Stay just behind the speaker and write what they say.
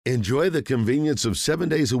Enjoy the convenience of 7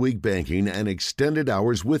 days a week banking and extended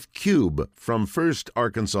hours with Cube from First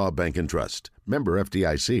Arkansas Bank and Trust. Member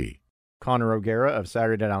FDIC. Connor O'Gara of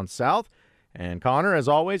Saturday Down South. And Connor, as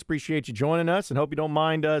always, appreciate you joining us and hope you don't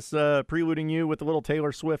mind us preluding you with a little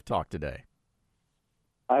Taylor Swift talk today.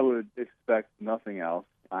 I would expect nothing else.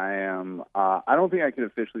 I don't think I can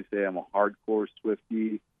officially say I'm a hardcore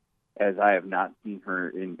Swiftie, as I have not seen her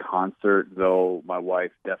in concert, though my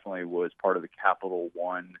wife definitely was part of the Capital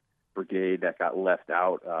One brigade that got left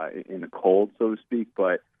out in the cold, so to speak.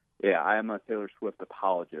 But, yeah, I am a Taylor Swift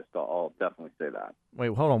apologist. I'll definitely say that.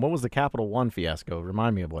 Wait, hold on. What was the Capital One fiasco?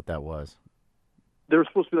 Remind me of what that was. There was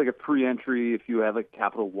supposed to be like a pre-entry if you had like a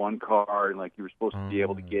Capital One card, and like you were supposed to be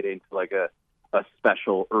able to get into like a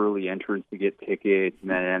special early entrance to get tickets, and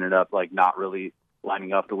then it ended up like not really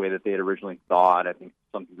lining up the way that they had originally thought. I think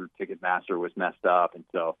something through Ticketmaster was messed up, and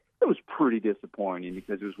so it was pretty disappointing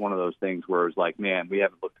because it was one of those things where it was like, man, we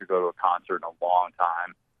haven't looked to go to a concert in a long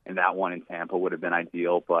time, and that one in Tampa would have been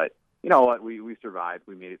ideal. But you know what? We survived.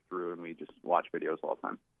 We made it through, and we just watch videos all the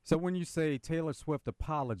time. So when you say Taylor Swift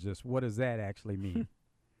apologist, what does that actually mean?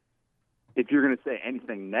 If you're going to say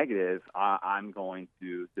anything negative, I'm going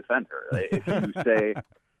to defend her. If you say,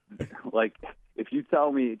 like, if you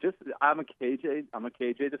tell me, I'm a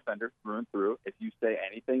KJ defender through and through. If you say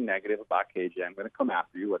anything negative about KJ, I'm going to come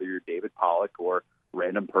after you, whether you're David Pollack or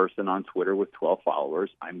random person on Twitter with 12 followers.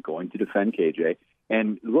 I'm going to defend KJ.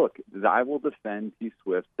 And look, I will defend T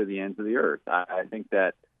Swift to the ends of the earth. I think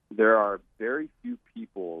that there are very few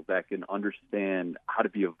people that can understand how to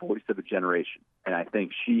be a voice of a generation. And I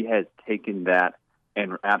think she has taken that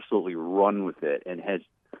and absolutely run with it, and has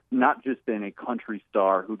not just been a country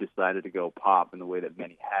star who decided to go pop in the way that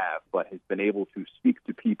many have, but has been able to speak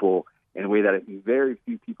to people in a way that I think very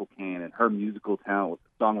few people can. And her musical talent with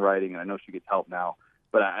the songwriting, and I know she gets help now,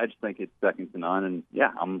 but I just think it's second to none. And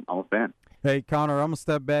yeah, I'm a fan. Hey, Connor, I'm going to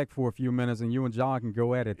step back for a few minutes, and you and John can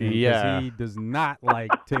go at it then, Yeah. because he does not like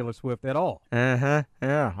Taylor Swift at all. Yeah.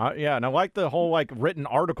 And I like the whole written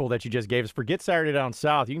article that you just gave us. Forget Saturday Down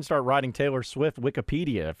South. You can start writing Taylor Swift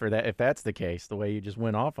Wikipedia for that, if that's the case, the way you just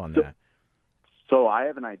went off on that. So I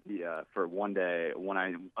have an idea for one day when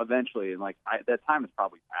I eventually, and that time has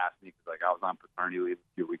probably passed me because I was on paternity leave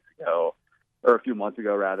a few weeks ago, or a few months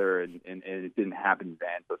ago rather, and it didn't happen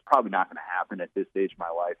then. So it's probably not going to happen at this stage of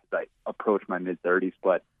my life as I approach my mid-30s.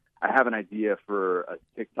 But I have an idea for a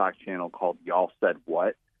TikTok channel called Y'all Said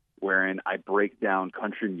What, wherein I break down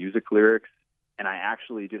country music lyrics, and I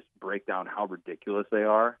actually just break down how ridiculous they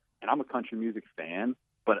are. And I'm a country music fan,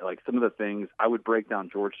 but like some of the things, I would break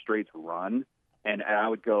down George Strait's Run, and I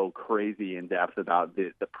would go crazy in depth about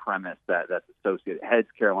the premise that's associated. Heads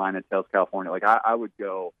Carolina, tails California. Like I would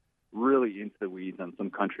go really into the weeds on some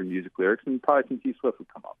country music lyrics, and probably some T Swift would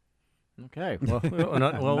come up. Okay. Well,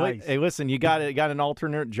 Nice. Hey, listen, you got an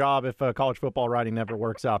alternate job if college football writing never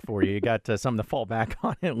works out for you. You got something to fall back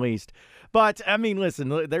on at least. But, I mean,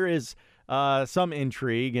 listen, there is some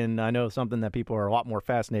intrigue, and I know something that people are a lot more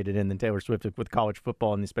fascinated in than Taylor Swift with college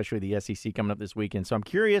football, and especially the SEC coming up this weekend. So I'm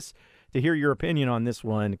curious to hear your opinion on this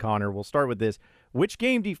one, Connor. We'll start with this. Which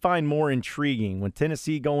game do you find more intriguing? When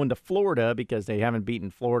Tennessee going to Florida, because they haven't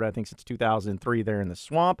beaten Florida, I think, since 2003 there in the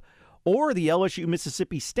Swamp, or the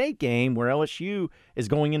LSU-Mississippi State game where LSU is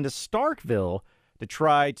going into Starkville to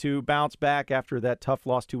try to bounce back after that tough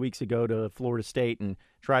loss 2 weeks ago to Florida State and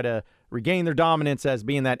try to regain their dominance as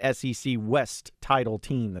being that SEC West title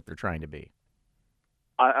team that they're trying to be?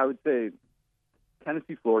 I would say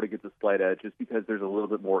Tennessee, Florida gets a slight edge just because there's a little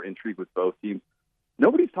bit more intrigue with both teams.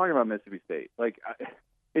 Nobody's talking about Mississippi State.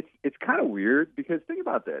 It's kind of weird because think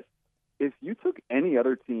about this. If you took any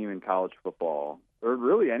other team in college football, or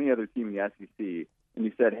really any other team in the SEC, and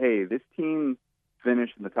you said, hey, this team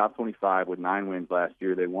finished in the top 25 with 9 wins last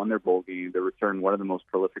year. They won their bowl game. They returned one of the most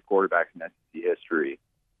prolific quarterbacks in SEC history.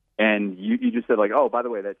 And you just said, oh, by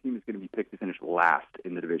the way, that team is going to be picked to finish last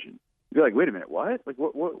in the division. You'd be like, wait a minute, what?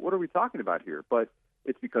 What are we talking about here? But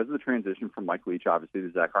it's because of the transition from Mike Leach, obviously,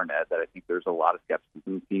 to Zach Arnett, that I think there's a lot of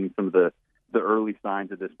skepticism seeing some of the early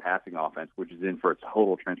signs of this passing offense, which is in for a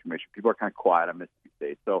total transformation. People are kind of quiet on Mississippi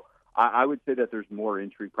State. So I would say that there's more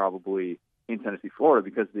intrigue probably in Tennessee, Florida,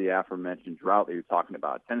 because of the aforementioned drought that you're talking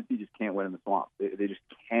about. Tennessee just can't win in the Swamp. They just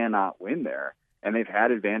cannot win there. And they've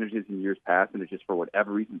had advantages in years past, and it's just for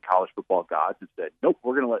whatever reason, college football gods have said, nope,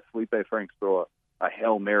 we're going to let Felipe Franks throw a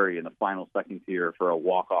Hail Mary in the final second tier for a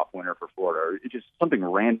walk-off winner for Florida. Or it's just something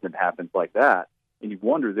random happens like that. And you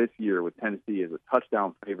wonder this year with Tennessee as a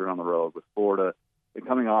touchdown favorite on the road, with Florida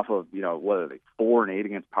coming off of, 4-8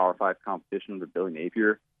 against Power 5 competition under Billy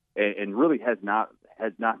Napier, and really has not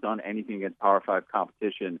done anything against Power 5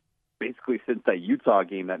 competition basically since that Utah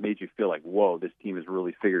game that made you feel like, whoa, this team has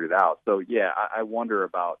really figured it out. So, yeah, I wonder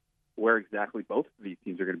about where exactly both of these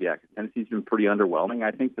teams are going to be at. Tennessee's been pretty underwhelming, I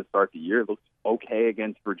think, to start the year. It looks okay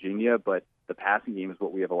against Virginia, but the passing game is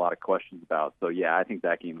what we have a lot of questions about. So, yeah, I think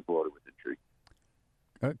that game is loaded with intrigue.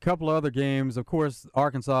 A couple of other games, of course,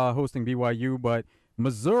 Arkansas hosting BYU, but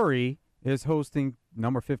Missouri is hosting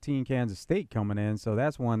number 15 Kansas State coming in, so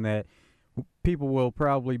that's one that people will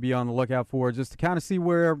probably be on the lookout for, just to kind of see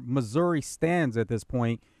where Missouri stands at this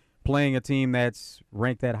point, playing a team that's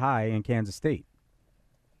ranked that high in Kansas State.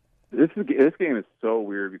 This game is so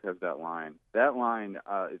weird because of that line.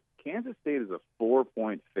 Kansas State is a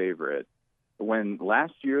 4-point favorite. When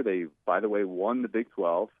last year they, by the way, won the Big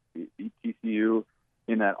 12, beat TCU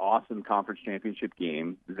in that awesome conference championship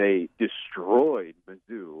game. They destroyed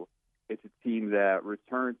Mizzou. It's a team that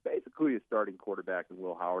returns basically a starting quarterback in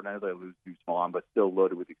Will Howard. I know they lose Deuce Vaughn, but still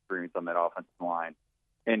loaded with experience on that offensive line.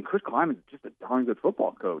 And Chris Kleiman is just a darn good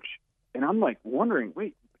football coach. And I'm like wondering,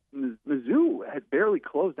 wait, Mizzou had barely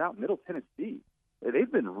closed out Middle Tennessee.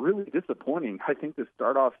 They've been really disappointing, I think, to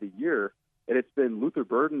start off the year. And it's been Luther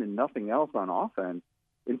Burden and nothing else on offense.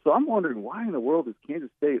 And so I'm wondering, why in the world is Kansas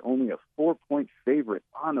State only a 4-point favorite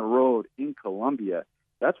on the road in Columbia?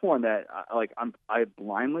 That's one that I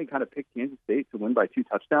blindly kind of picked Kansas State to win by 2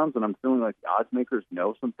 touchdowns, and I'm feeling like the odds makers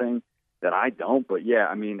know something that I don't. But yeah,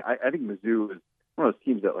 I mean, I think Mizzou is one of those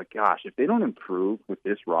teams that, like, gosh, if they don't improve with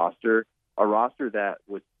this roster, a roster that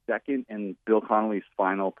was second in Bill Connolly's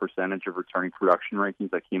final percentage of returning production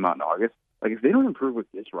rankings that came out in August, like, if they don't improve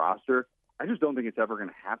with this roster, I just don't think it's ever going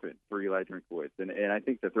to happen for Eli Drinkwitz. And I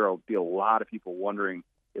think that there will be a lot of people wondering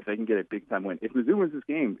if they can get a big-time win. If Mizzou wins this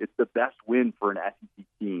game, it's the best win for an SEC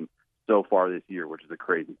team so far this year, which is a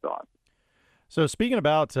crazy thought. So speaking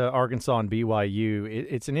about Arkansas and BYU,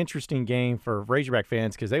 it's an interesting game for Razorback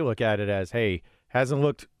fans because they look at it as, hey, hasn't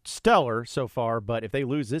looked stellar so far, but if they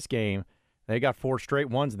lose this game, they got 4 straight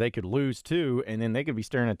ones they could lose too, and then they could be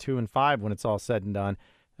staring at 2-5 when it's all said and done.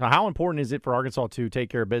 Now, how important is it for Arkansas to take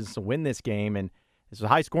care of business and win this game? And this was a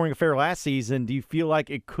high-scoring affair last season. Do you feel like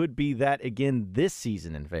it could be that again this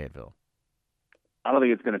season in Fayetteville? I don't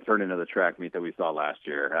think it's going to turn into the track meet that we saw last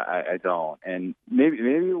year. I don't. And maybe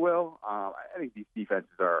it will. I think these defenses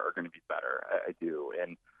are going to be better. I do.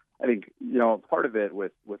 And I think, part of it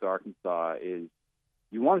with Arkansas is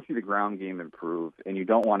you want to see the ground game improve, and you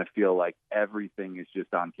don't want to feel like everything is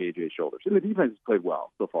just on KJ's shoulders. And the defense has played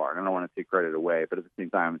well so far, and I don't want to take credit away, but at the same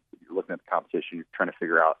time, you're looking at the competition, you're trying to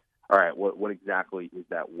figure out, all right, what exactly is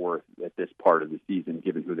that worth at this part of the season,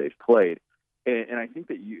 given who they've played? And I think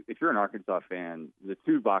that if you're an Arkansas fan, the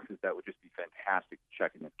 2 boxes that would just be fantastic to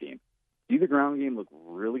check in this game. See the ground game look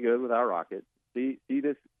really good without Rocket. See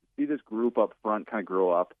this group up front kind of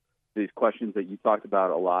grow up. These questions that you talked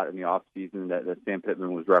about a lot in the offseason that Sam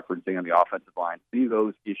Pittman was referencing on the offensive line, see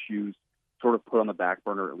those issues sort of put on the back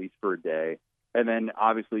burner at least for a day. And then,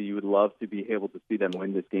 obviously, you would love to be able to see them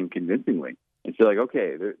win this game convincingly. And feel like,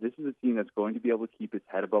 okay, this is a team that's going to be able to keep its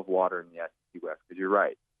head above water in the SEC West. Because you're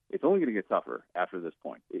right. It's only going to get tougher after this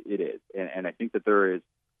point. It is. And I think that there is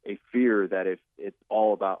a fear that if it's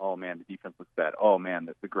all about, oh, man, the defense looks bad. Oh, man,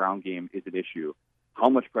 the ground game is an issue. How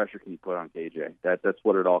much pressure can you put on KJ? That's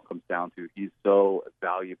what it all comes down to. He's so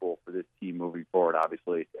valuable for this team moving forward,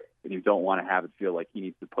 obviously, and you don't want to have it feel like he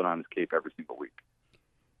needs to put on his cape every single week.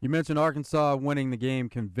 You mentioned Arkansas winning the game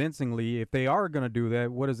convincingly. If they are going to do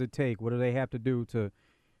that, what does it take? What do they have to do to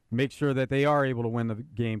make sure that they are able to win the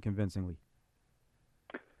game convincingly?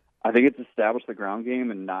 I think it's establish the ground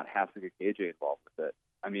game and not have to get KJ involved with it.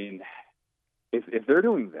 I mean, if they're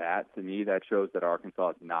doing that, to me, that shows that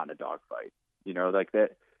Arkansas is not in a dogfight. Like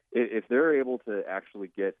that, if they're able to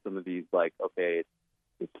actually get some of these, like, okay,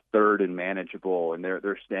 it's third and manageable, and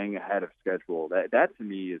they're staying ahead of schedule, that to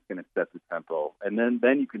me is going to set the tempo. And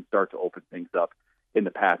then you can start to open things up in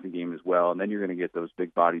the passing game as well. And then you're going to get those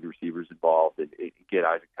big-bodied receivers involved and get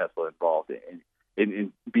Isaac Tesla involved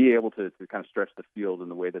and be able to kind of stretch the field in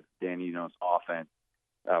the way that Dan Enos offense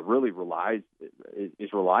really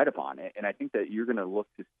is relied upon. And I think that you're going to look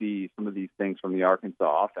to see some of these things from the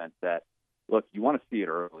Arkansas offense that, look, you want to see it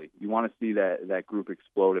early. You want to see that group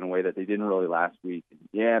explode in a way that they didn't really last week. And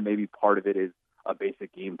yeah, maybe part of it is a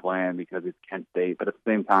basic game plan because it's Kent State, but at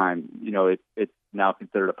the same time, it's now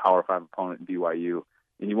considered a Power 5 opponent in BYU,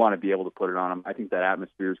 and you want to be able to put it on them. I think that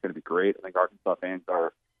atmosphere is going to be great. I think Arkansas fans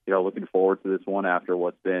are, looking forward to this one after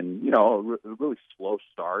what's been, a really slow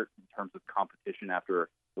start in terms of competition after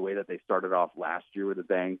the way that they started off last year with a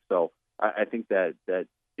bang. So I think that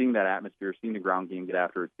seeing that atmosphere, seeing the ground game get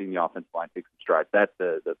after it, seeing the offensive line take some strides, that's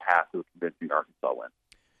the path to a convincing Arkansas win.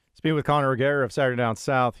 Speaking with Connor O'Gara of Saturday Down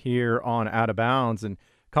South here on Out of Bounds. And,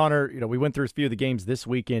 Connor, we went through a few of the games this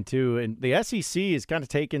weekend too, and the SEC is kind of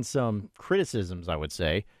taking some criticisms, I would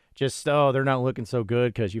say. Just, they're not looking so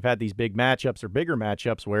good because you've had these big matchups or bigger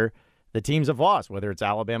matchups where the teams have lost, whether it's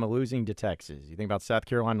Alabama losing to Texas. You think about South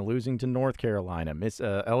Carolina losing to North Carolina,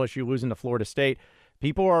 LSU losing to Florida State.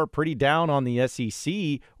 People are pretty down on the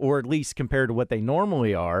SEC, or at least compared to what they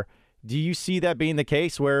normally are. Do you see that being the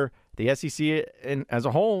case where the SEC as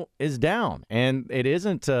a whole is down and it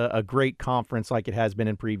isn't a great conference like it has been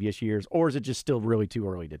in previous years, or is it just still really too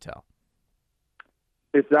early to tell?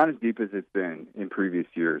 It's not as deep as it's been in previous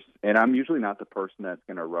years. And I'm usually not the person that's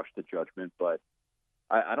going to rush to judgment, but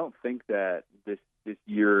I don't think that this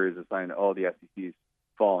year is a sign, the SEC is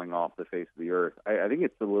falling off the face of the earth. I think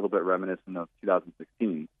it's a little bit reminiscent of 2016.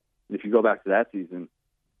 And if you go back to that season,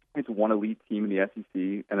 it's one elite team in the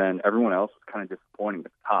SEC, and then everyone else was kind of disappointing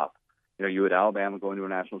at the top. You had Alabama going to a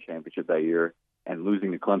national championship that year and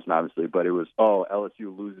losing to Clemson, obviously, but it was,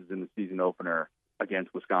 LSU loses in the season opener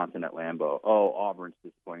against Wisconsin at Lambeau. Auburn's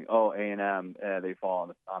disappointing. A&M, they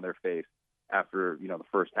fall on their face after, the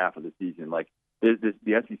first half of the season. Like, the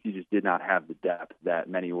SEC just did not have the depth that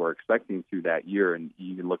many were expecting to that year, and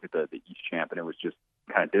you can look at the East champ, and it was just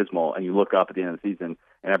kind of dismal. And you look up at the end of the season,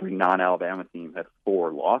 and every non-Alabama team had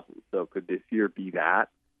 4 losses. So could this year be that?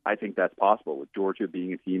 I think that's possible, with Georgia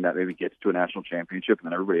being a team that maybe gets to a national championship, and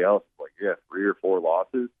then everybody else is like, 3 or 4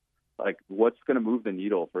 losses. Like, what's going to move the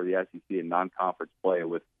needle for the SEC in non-conference play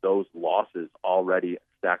with those losses already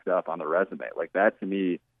stacked up on the resume? Like, that to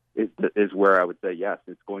me is where I would say, yes,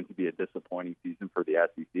 it's going to be a disappointing season for the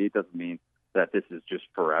SEC. It doesn't mean that this is just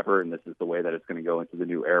forever and this is the way that it's going to go into the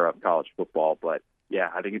new era of college football. But, yeah,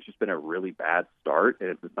 I think it's just been a really bad start, and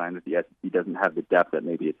it's a sign that the SEC doesn't have the depth that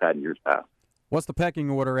maybe it's had in years past. What's the pecking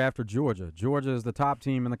order after Georgia? Georgia is the top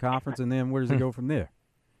team in the conference, and then where does it go from there?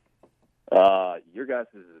 Your guess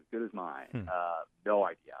is as good as mine. No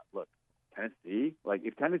idea. Look, Tennessee, like,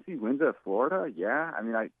 if Tennessee wins at Florida, yeah. I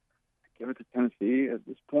mean, I give it to Tennessee at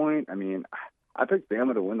this point. I mean, I picked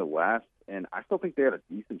Bama to win the West, and I still think they have a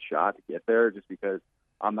decent shot to get there just because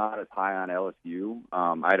I'm not as high on LSU.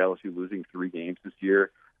 I had LSU losing 3 games this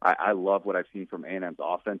year. I love what I've seen from A&M's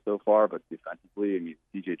offense so far, but defensively, I mean,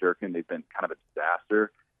 DJ Durkin, they've been kind of a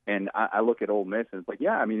disaster. And I look at Ole Miss, and it's like,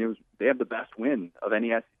 yeah, I mean, they have the best win of any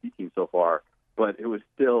SEC team so far, but it was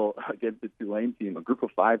still against the Tulane team, a Group of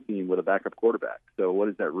 5 team with a backup quarterback. So what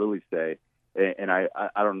does that really say? And I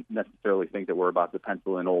don't necessarily think that we're about to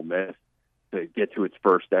pencil in Ole Miss to get to its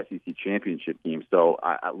first SEC championship game. So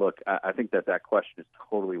I think that question is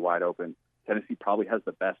totally wide open. Tennessee probably has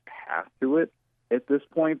the best path to it at this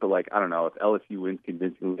point, but I don't know if LSU wins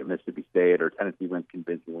convincingly at Mississippi State or Tennessee wins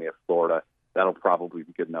convincingly at Florida. That'll probably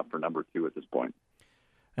be good enough for number 2 at this point.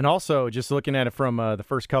 And also, just looking at it from the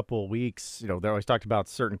first couple of weeks, they always talked about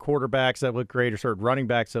certain quarterbacks that look great or certain running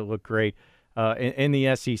backs that look great in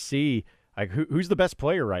the SEC. Like, who's the best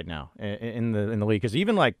player right now in the league? Because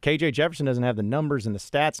even KJ Jefferson doesn't have the numbers and the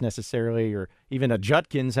stats necessarily, or even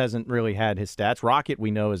Judkins hasn't really had his stats. Rocket,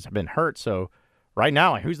 we know, has been hurt. So right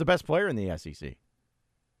now, who's the best player in the SEC?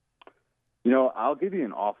 I'll give you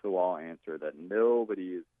an off-the-wall answer that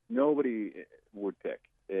nobody would pick,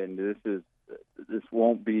 and this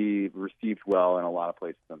won't be received well in a lot of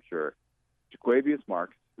places, I'm sure. Jaquavius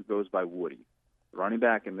Marks, who goes by Woody, running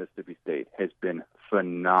back in Mississippi State, has been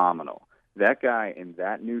phenomenal. That guy in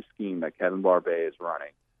that new scheme that Kevin Barbay is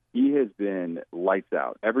running, he has been lights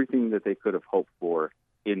out. Everything that they could have hoped for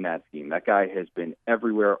in that scheme. That guy has been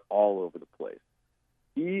everywhere, all over the place.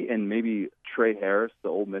 He and maybe Trey Harris, the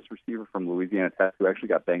Ole Miss receiver from Louisiana Tech, who actually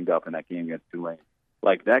got banged up in that game against Tulane.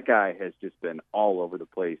 That guy has just been all over the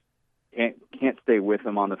place. Can't stay with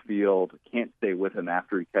him on the field. Can't stay with him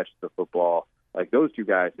after he catches the football. Those 2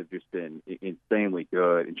 guys have just been insanely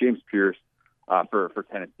good. And James Pierce for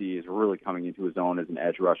Tennessee is really coming into his own as an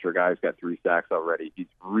edge rusher. Guy who's got 3 sacks already. He's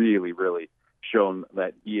really, really shown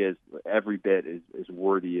that he is every bit as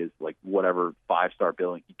worthy as whatever 5-star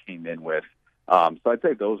billing he came in with. So I'd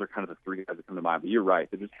say those are kind of the 3 guys that come to mind. But you're right.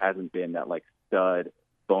 There just hasn't been that stud,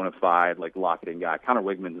 bona fide, lock-it-in guy. Connor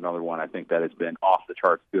Wigman's another one I think that has been off the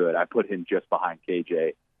charts good. I put him just behind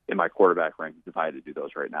KJ in my quarterback rankings if I had to do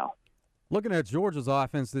those right now. Looking at Georgia's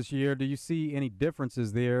offense this year, do you see any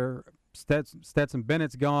differences there? Stetson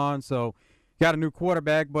Bennett's gone, so got a new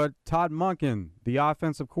quarterback, but Todd Monken, the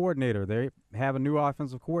offensive coordinator, they have a new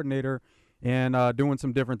offensive coordinator and doing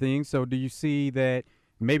some different things. So do you see that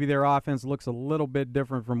maybe their offense looks a little bit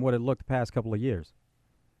different from what it looked the past couple of years?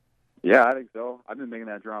 Yeah, I think so. I've been making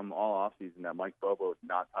that drum all offseason that Mike Bobo is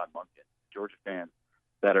not Todd Monken. Georgia fans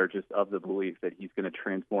that are just of the belief that he's going to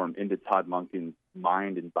transform into Todd Monken's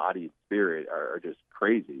mind and body and spirit are just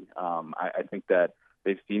crazy. I think that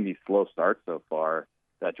they've seen these slow starts so far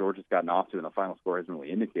that Georgia's gotten off to, and the final score hasn't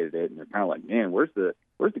really indicated it. And they're kind of like, man, where's the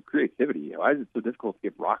creativity? Why is it so difficult to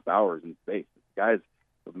get Brock Bowers in space? This guy's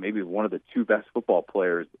maybe one of the two best football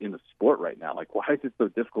players in the sport right now. Like, why is it so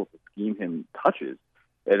difficult to scheme him touches?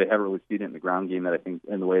 And they haven't really seen it in the ground game that I think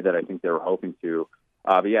in the way that I think they were hoping to.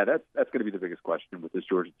 But yeah, that's going to be the biggest question with this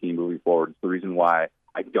Georgia team moving forward. It's the reason why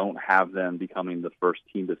I don't have them becoming the first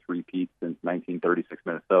team to three-peat since 1936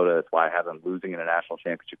 Minnesota. That's why I have them losing in a national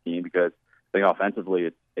championship game, because I think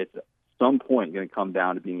offensively it's at some point going to come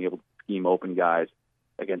down to being able to scheme open guys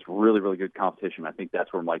against really, really good competition. I think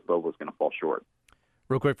that's where Mike Bobo is going to fall short.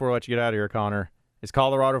 Real quick before I let you get out of here, Connor, is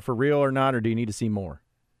Colorado for real or not, or do you need to see more?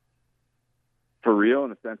 For real, in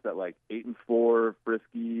the sense that, like, 8-4,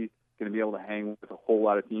 Frisky, going to be able to hang with a whole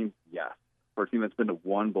lot of teams? Yes. For a team that's been to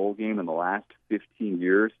one bowl game in the last 15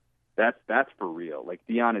 years, that's for real. Like,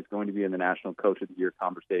 Deion is going to be in the National Coach of the Year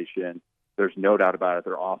conversation. There's no doubt about it.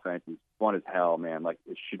 Their offense is fun as hell, man. Like,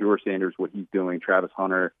 Shedeur Sanders, what he's doing, Travis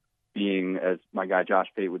Hunter being, as my guy Josh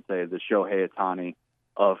Pate would say, the Shohei Ohtani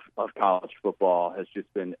of college football, has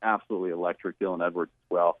just been absolutely electric. Dylan Edwards as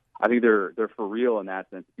well. I think they're for real in that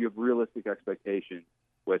sense. If you have realistic expectations,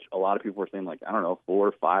 which a lot of people are saying, like, I don't know, 4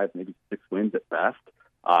 or 5, maybe 6 wins at best,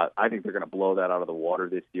 I think they're going to blow that out of the water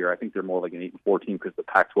this year. I think they're more like an 8-4 team because the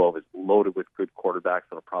Pac-12 is loaded with good quarterbacks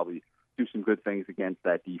that'll probably do some good things against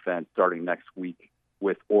that defense starting next week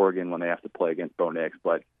with Oregon when they have to play against Bo Nix.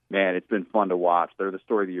 But, man, it's been fun to watch. They're the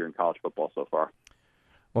story of the year in college football so far.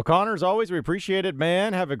 Well, Connor, as always, we appreciate it,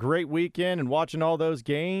 man. Have a great weekend and watching all those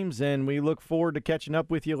games, and we look forward to catching up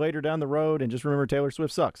with you later down the road. And just remember, Taylor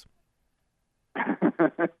Swift sucks.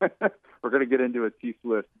 We're going to get into a T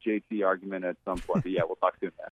Swift JT argument at some point. But yeah, we'll talk soon, man.